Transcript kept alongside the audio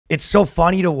it's so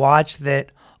funny to watch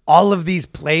that all of these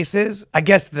places, I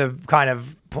guess the kind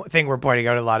of thing we're pointing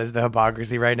out a lot is the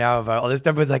hypocrisy right now of all this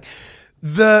stuff. But it's like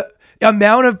the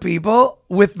amount of people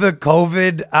with the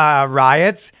COVID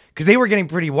riots, because they were getting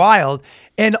pretty wild.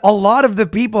 And a lot of the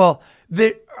people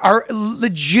that are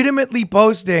legitimately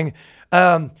posting,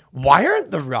 why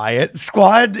aren't the riot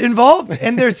squad involved?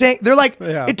 And they're saying, they're like,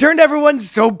 it turned everyone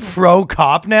so pro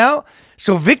cop now.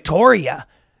 So Victoria,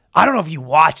 I don't know if you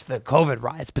watched the COVID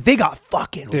riots, but they got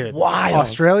fucking wild.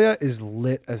 Australia is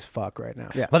lit as fuck right now.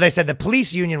 Yeah. Well, they said the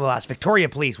police union will ask Victoria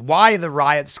Police why the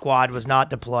riot squad was not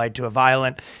deployed to a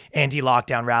violent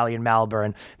anti-lockdown rally in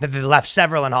Melbourne, that they left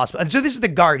several in hospital. And so this is the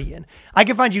Guardian. I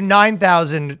can find you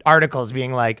 9,000 articles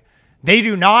being like, they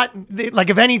do not, like,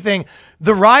 if anything,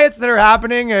 the riots that are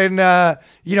happening in,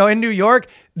 in New York,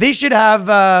 they should have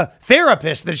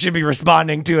therapists that should be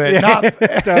responding to it.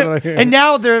 Totally. And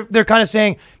now they're kind of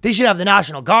saying they should have the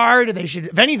National Guard. They should,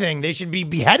 if anything, they should be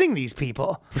beheading these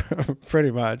people.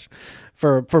 Pretty much.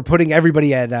 For putting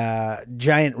everybody at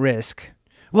giant risk.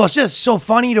 Well, it's just so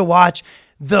funny to watch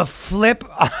the flip.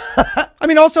 I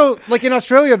mean, also, like in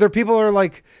Australia, there people are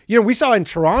like, we saw in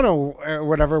Toronto or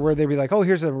whatever, where they'd be like, oh,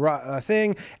 here's a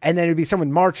thing. And then it'd be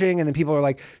someone marching, and then people are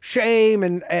like, shame.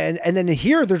 And then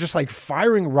here, they're just like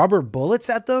firing rubber bullets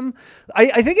at them.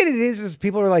 I think it is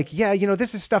people are like, yeah,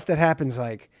 this is stuff that happens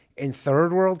like in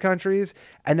third world countries,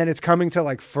 and then it's coming to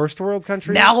like first world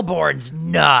countries. Melbourne's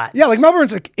nuts. Yeah, like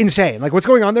Melbourne's like insane. Like what's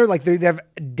going on there? Like they have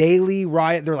daily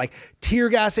riot. They're like tear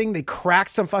gassing. They cracked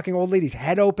some fucking old lady's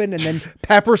head open and then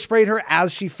pepper sprayed her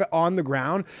as she fell on the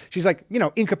ground. She's like,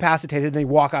 incapacitated. And they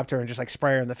walk up to her and just like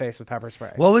spray her in the face with pepper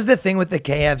spray. What was the thing with the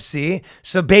KFC?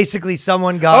 So basically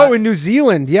someone got... Oh, in New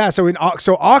Zealand. Yeah. So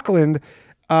Auckland...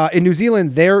 in New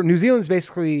Zealand, New Zealand's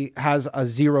basically has a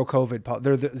zero COVID.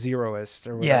 They're the zeroists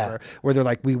or whatever, where they're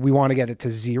like, we want to get it to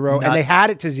zero. And they had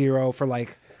it to zero for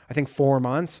like, I think 4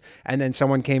 months. And then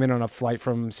someone came in on a flight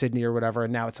from Sydney or whatever.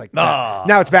 And now it's like,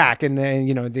 now it's back. And then,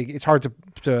 it's hard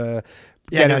to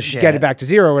get it back to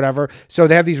zero or whatever. So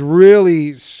they have these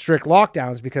really strict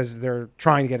lockdowns because they're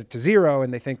trying to get it to zero.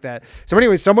 And they think that, so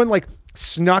anyway, someone like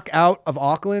snuck out of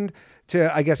Auckland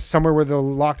to, I guess, somewhere where the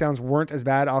lockdowns weren't as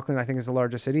bad. Auckland, I think, is the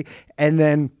largest city. And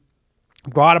then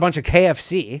bought a bunch of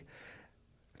KFC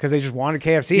because they just wanted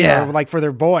KFC like for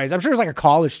their boys. I'm sure it was like a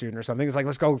college student or something. It's like,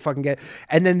 let's go fucking get.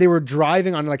 And then they were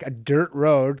driving on like a dirt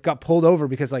road, got pulled over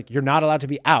because like you're not allowed to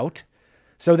be out.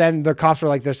 So then the cops were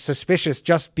like, they're suspicious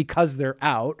just because they're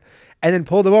out. And then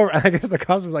pulled them over. And I guess the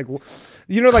cops were like,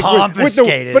 like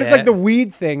confiscated but it's like the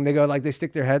weed thing. They go like, they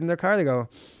stick their head in their car. They go,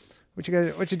 what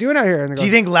you doing out here? And do you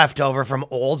think leftover from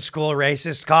old school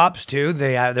racist cops too?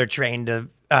 They're trained to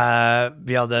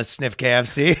be able to sniff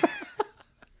KFC.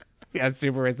 Yeah,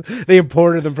 super racist. They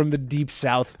imported them from the deep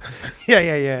south. Yeah.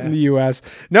 In the U.S.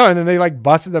 No, and then they like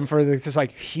busted them for this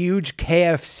like huge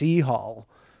KFC haul,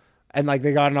 and like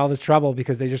they got in all this trouble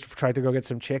because they just tried to go get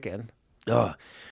some chicken. Ugh.